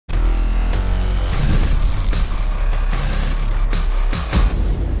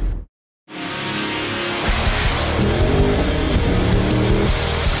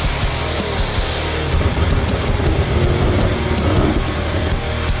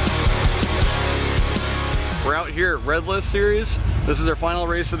out here at Red List Series. This is their final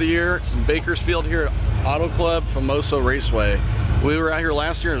race of the year. It's in Bakersfield here at Auto Club Famoso Raceway. We were out here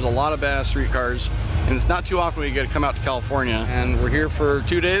last year. There's a lot of badass street cars, and it's not too often we get to come out to California. And we're here for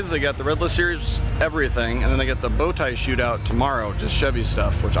 2 days. They got the Red List Series, everything, and then they got the bow tie shootout tomorrow, just Chevy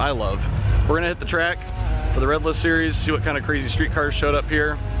stuff, which I love. We're gonna hit the track for the Red List Series, see what kind of crazy street cars showed up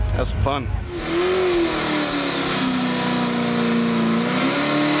here, have some fun.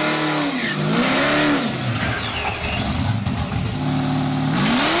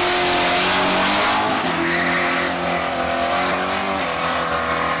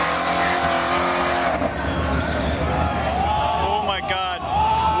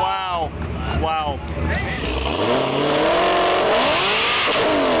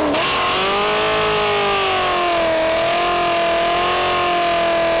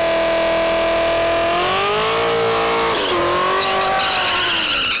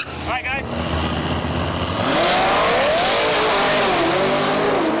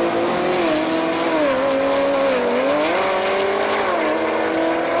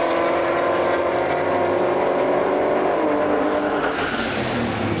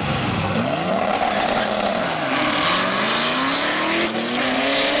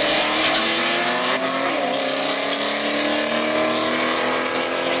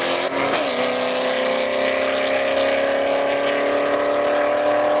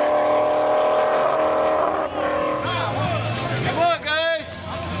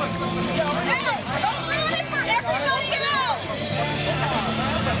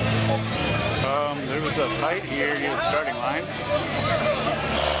 There was a fight here near the starting line.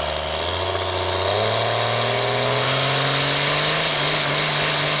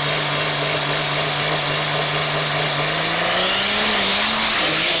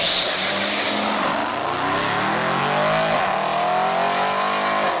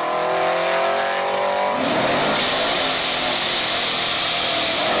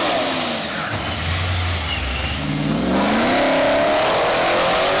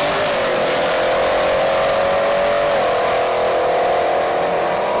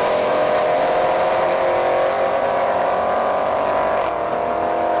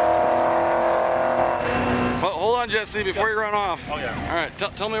 Jesse, before you run off. Oh yeah. All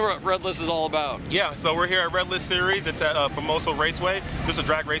right, tell me what Red List is all about. Yeah, so we're here at Red List Series. It's at Famoso Raceway. Just a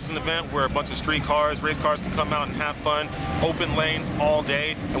drag racing event where a bunch of street cars, race cars can come out and have fun. Open lanes all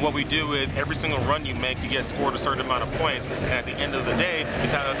day. And what we do is every single run you make, you get scored a certain amount of points. And at the end of the day, you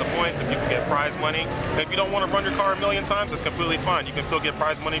tally up the points and people get prize money. And if you don't want to run your car a million times, that's completely fine. You can still get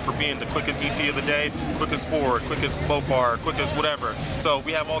prize money for being the quickest ET of the day, quickest Ford, quickest Mopar, quickest whatever. So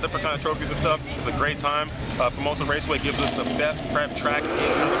we have all different kind of trophies and stuff. It's a great time. Famoso Raceway gives us the best prep track in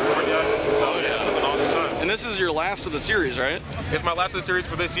California. So yeah, it's just an awesome time. And this is your last of the series, right? It's my last of the series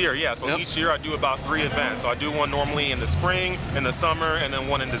for this year, yeah. So each year I do about 3 events. So I do one normally in the spring, in the summer, and then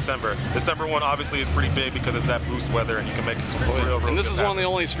one in December. December one obviously is pretty big because it's that boost weather and you can make some real And this good is one of the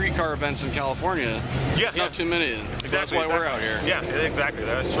only streetcar events in California. Yeah, not too many. Exactly. So that's why we're out here. Yeah, exactly.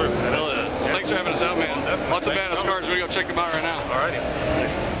 That's true. Well, thanks for having us out, man. Lots of badass cars. We're going to go check them out right now.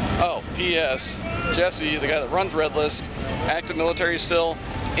 Alrighty. Oh, P.S. Jesse, the guy that runs Red List, active military still,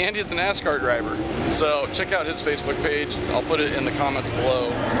 and he's a NASCAR driver. So check out his Facebook page. I'll put it in the comments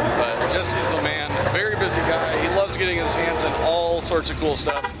below. But Jesse's the man. Very busy guy. He loves getting his hands in all sorts of cool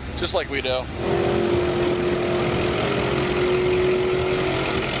stuff, just like we do.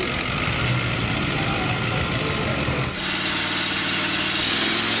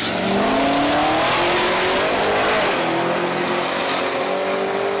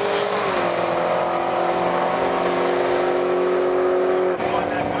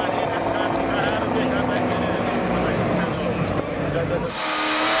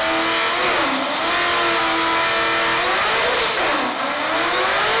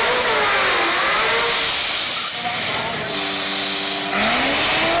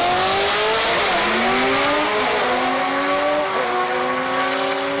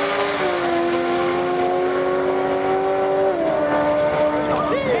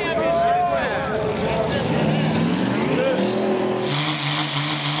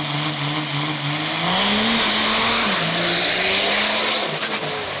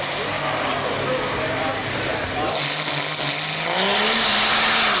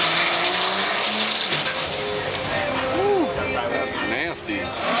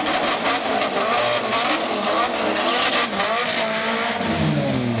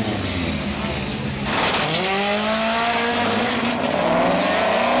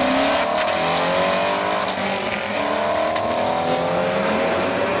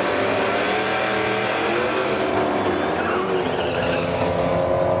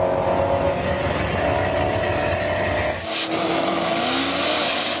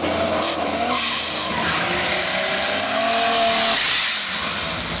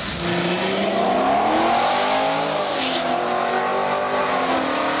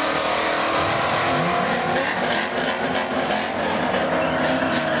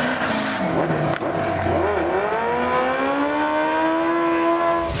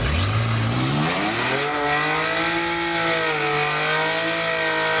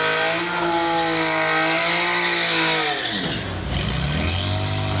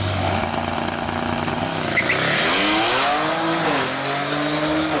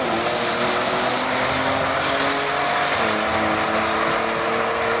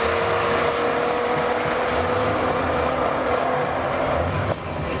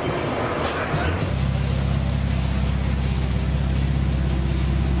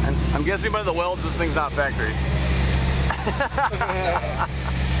 guessing by the welds, this thing's not factory. It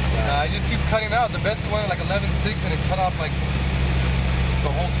just keeps cutting out. The best one like 11.6, and it cut off like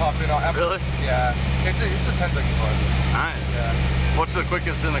the whole top end off. Really? Yeah. It's a 10-second car. Nice. Yeah. What's the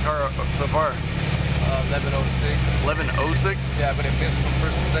quickest in the car so far? 11.06. 11.06? Yeah, but it missed from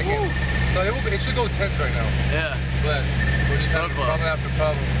first to second. Woo. So it should go 10th right now. Yeah. But we're just having problem after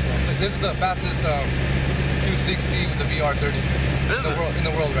problem. So this is the fastest 260 with the VR30 in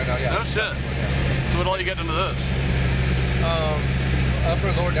the world right now. Yeah. No shit. Yeah. So what all you get into this?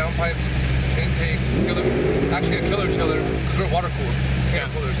 Upper and lower downpipes, intakes, actually a killer chiller, because we're water cooled,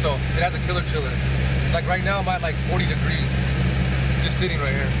 cooler, so it has a killer chiller. Like right now I'm at like 40 degrees, just sitting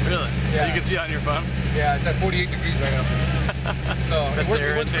right here. Really? Yeah. You can see it on your phone? Yeah, it's at 48 degrees right now. So it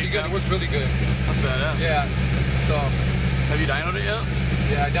works pretty good, it works really good. That's badass. Yeah, so. Have you dynoed it yet?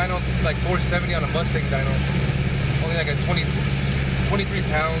 Yeah, I dynoed like 470 on a Mustang dyno. Only like a 23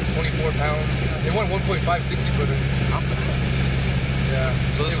 pounds, 24 pounds. It went 1.5 60 footer. Yeah.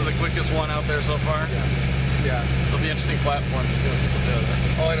 So this is the quickest one out there so far? Yeah. It'll be an interesting platform to see what people do.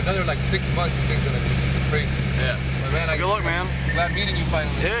 Oh, in another like 6 months, this thing's gonna be crazy. Yeah. But man, good luck, man. Glad meeting you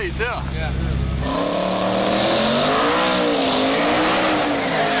finally. Yeah, you too. Yeah.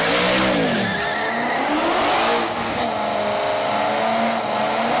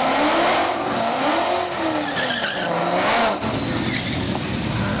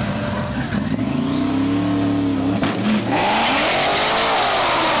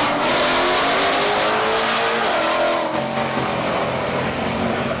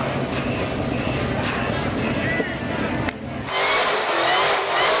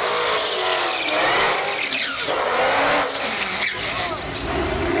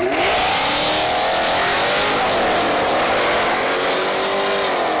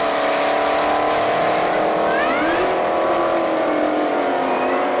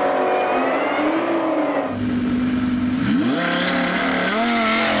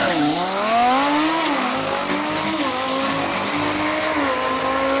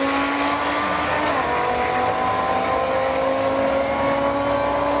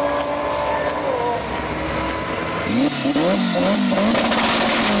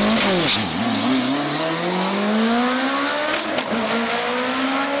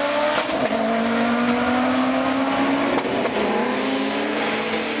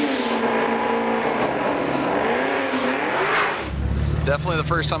 Definitely the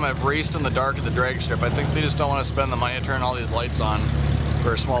first time I've raced in the dark at the drag strip. I think they just don't want to spend the money to turn all these lights on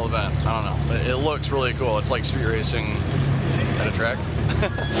for a small event. I don't know. It looks really cool. It's like street racing at a track.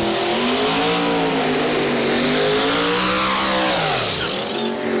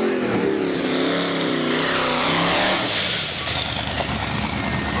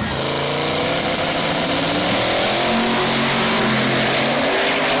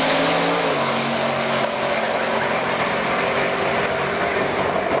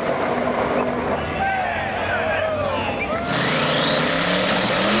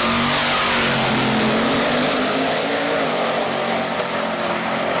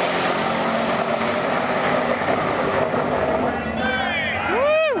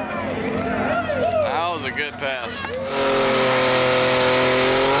 Good pass.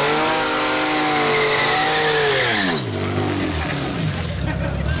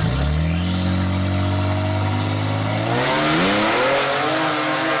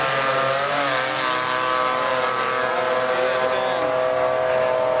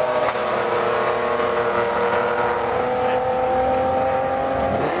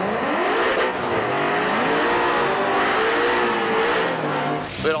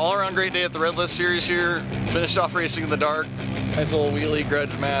 So we had an all-around great day at the Red List Series here. Finished off racing in the dark. Nice little wheelie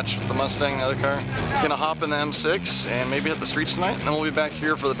grudge match with the Mustang, the other car. Gonna hop in the M6 and maybe hit the streets tonight, and then we'll be back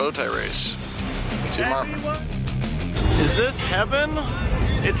here for the bow tie race. See you tomorrow. Is this heaven?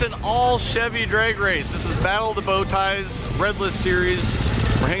 It's an all Chevy drag race. This is Battle of the Bow Ties, Red List Series.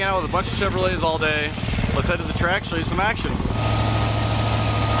 We're hanging out with a bunch of Chevrolets all day. Let's head to the track, show you some action.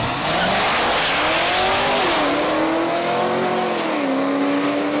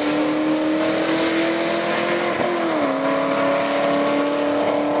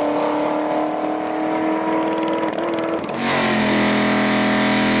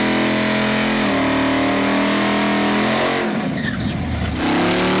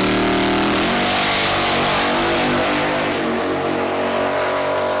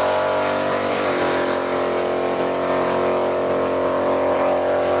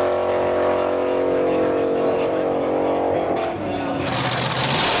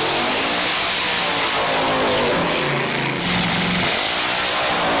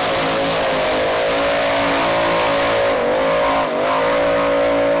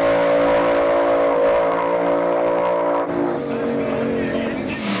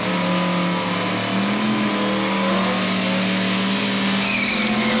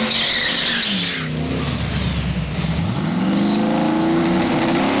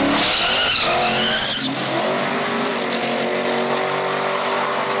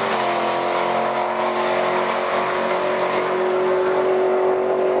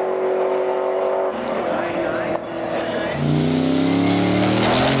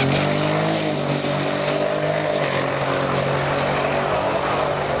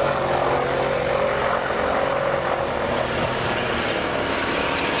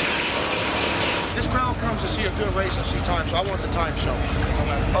 to race and see time, so I want the time show.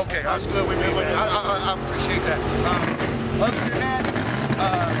 Okay, that's good with me, man. I appreciate that. Other than that,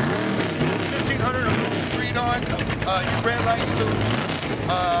 1,500 agreed on. You red light, you lose.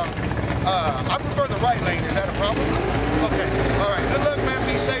 I prefer the right lane. Is that a problem? Okay. All right. Good luck,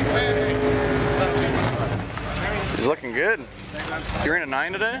 man. Be safe, man. Hey, love to you. He's looking good. You're in a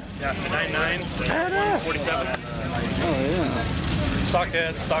 9 today? Yeah, 9.9, 147. Oh yeah. Stock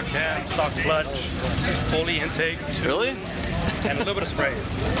head, stock cam, stock clutch, pulley intake, Really? and a little bit of spray.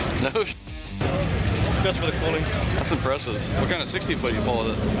 No. Just for the cooling. That's impressive. What kind of 60 foot you pull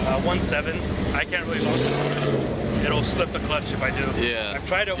with it? 1.7. I can't really lock it. It'll slip the clutch if I do. Yeah. I've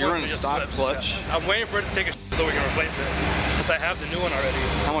tried it You're once, running it just stock slips. clutch? Yeah. I'm waiting for it to take a so we can replace it. But I have the new one already.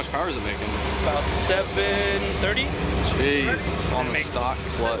 How much power is it making? About 730. Jeez, on It the makes stock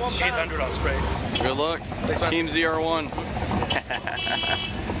clutch. 800 on spray. Good luck. Thanks, man. Team ZR1.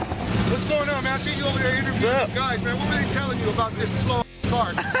 What's going on, man? I see you over there interviewing the guys, man. What were they telling you about this slow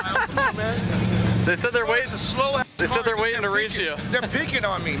car? Come on, man. They said they're waiting. It's a slow They said they're waiting to They're race picking- you. They're picking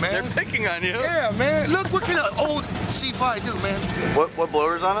on me, man. They're picking on you. Yeah, man. Look, what can an old C5 do, man? What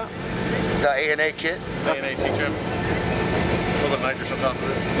blower's on it? The A&A kit. A&A T-trim. A little bit nitrous on top of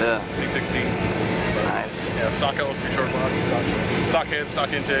it. Yeah. C16. Nice. Yeah, stock LC short body, stock head,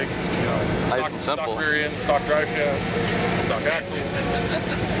 stock intake, Nice and simple. stock rear end, stock drive shaft, stock axle.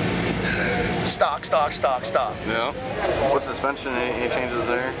 Stock. Yeah. What suspension? Any changes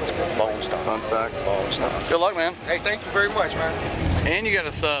there? Bone stock. Bone stock. Bone stock. Good luck, man. Hey, thank you very much, man. And you got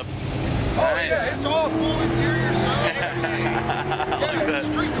a sub. Oh, Nice. yeah, it's all full interior, sub, everything. Yeah, bet. it's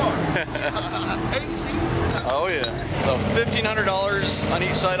a street car. AC. Oh yeah. So $1,500 on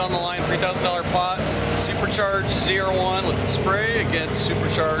each side on the line, $3,000 pot. Supercharged ZR1 with spray against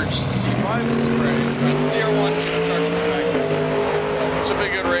supercharged C5 with spray. ZR1 supercharged from the factory. It's a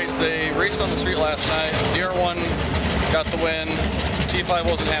big good race. They raced on the street last night. ZR1 got the win. C5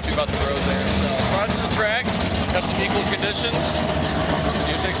 wasn't happy about the road there. So brought it to the track, got some equal conditions. Let's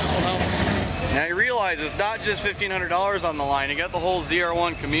see who takes this one home. Now you realize it's not just $1,500 on the line. You got the whole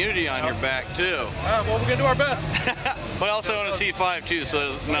ZR1 community on your back too. Well, we're gonna do our best. But also on a C5 too,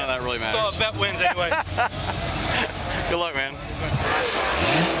 so none of that really matters. So a bet wins anyway. Good luck, man.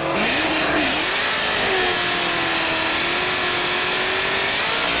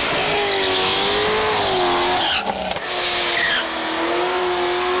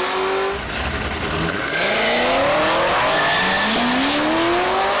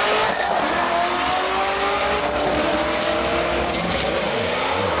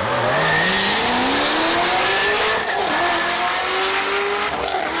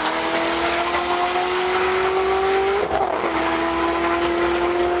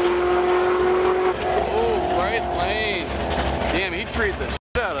 Treat the shit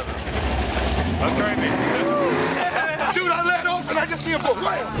out of it. That's crazy. Dude, I let off and I just see him go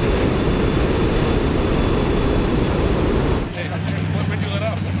right. When you let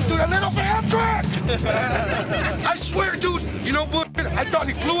up? Dude, I let off a half track. I swear, dude, you know what? I thought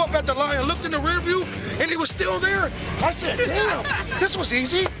he blew up at the line. I looked in the rear view and he was still there. I said, damn, this was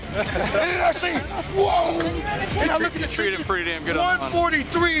easy. And then I say, whoa. And I look at the treated him pretty damn good.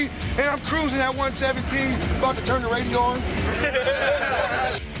 143 and I'm cruising at 117, about to turn the radio on. You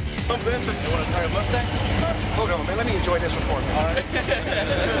want to try a Mustang? Hold on, man. Let me enjoy this one for me. All right.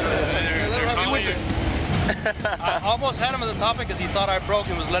 I almost had him at the top because he thought I broke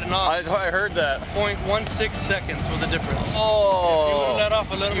and was letting off. I heard that. 0.16 seconds was the difference. Oh. If he would have let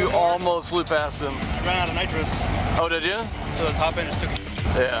off a little You bit more, almost flew past him. I ran out of nitrous. Oh, did you? So the top end just took it.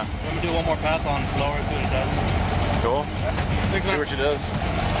 Yeah. I'm going to do one more pass on lower, see what it does. Cool. Thanks, See man. what she does.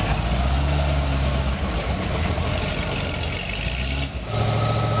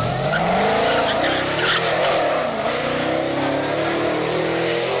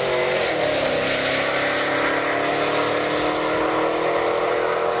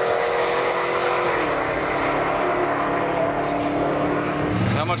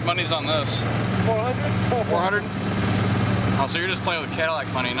 How much money's on this? 400. 400? Oh, so you're just playing with Cadillac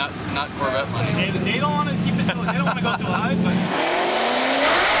money, not Corvette money. They don't want to keep it, they don't want to go too high, but...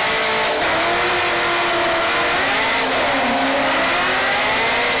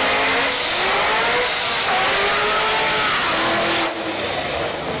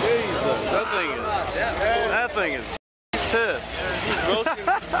 That thing is pissed.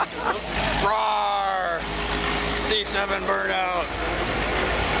 Roar! C7 burnout.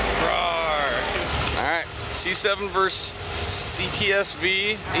 Roar! All right, C7 versus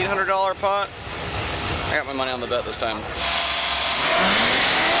CTSV, $800 pot. I got my money on the bet this time.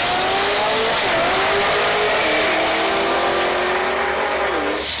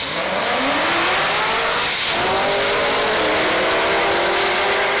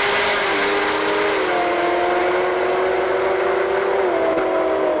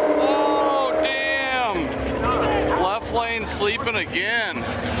 Shane's sleeping again.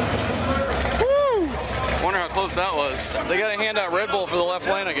 Woo! Wonder how close that was. They gotta hand out Red Bull for the left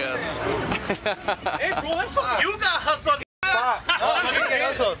lane, I guess. Hey, bro, that's what you got hustled.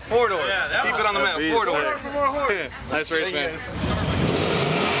 Also, 4-door. Yeah, keep it on the map. 4-door. Nice race, man.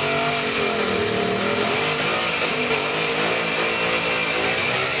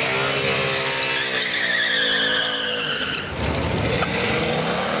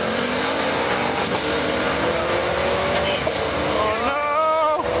 Oh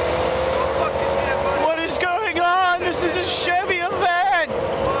no! What is going on? This is a Chevy event!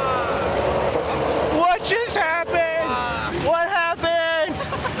 What just happened? What happened?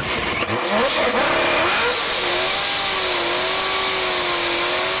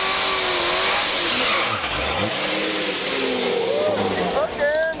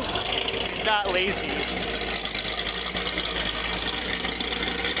 He's not lazy.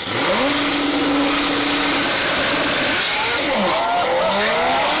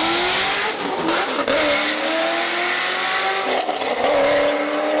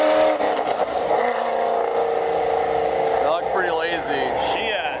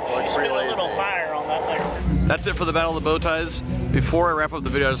 That's it for the Battle of the Bow Ties. Before I wrap up the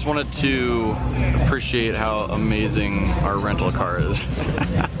video, I just wanted to appreciate how amazing our rental car is.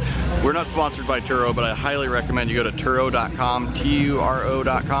 We're not sponsored by Turo, but I highly recommend you go to Turo.com,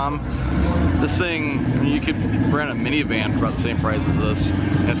 Turo.com. This thing, I mean, you could rent a minivan for about the same price as this,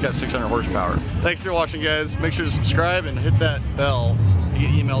 and it's got 600 horsepower. Thanks for watching, guys. Make sure to subscribe and hit that bell to get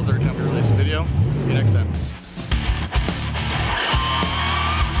emails every time we release a video. See you next time.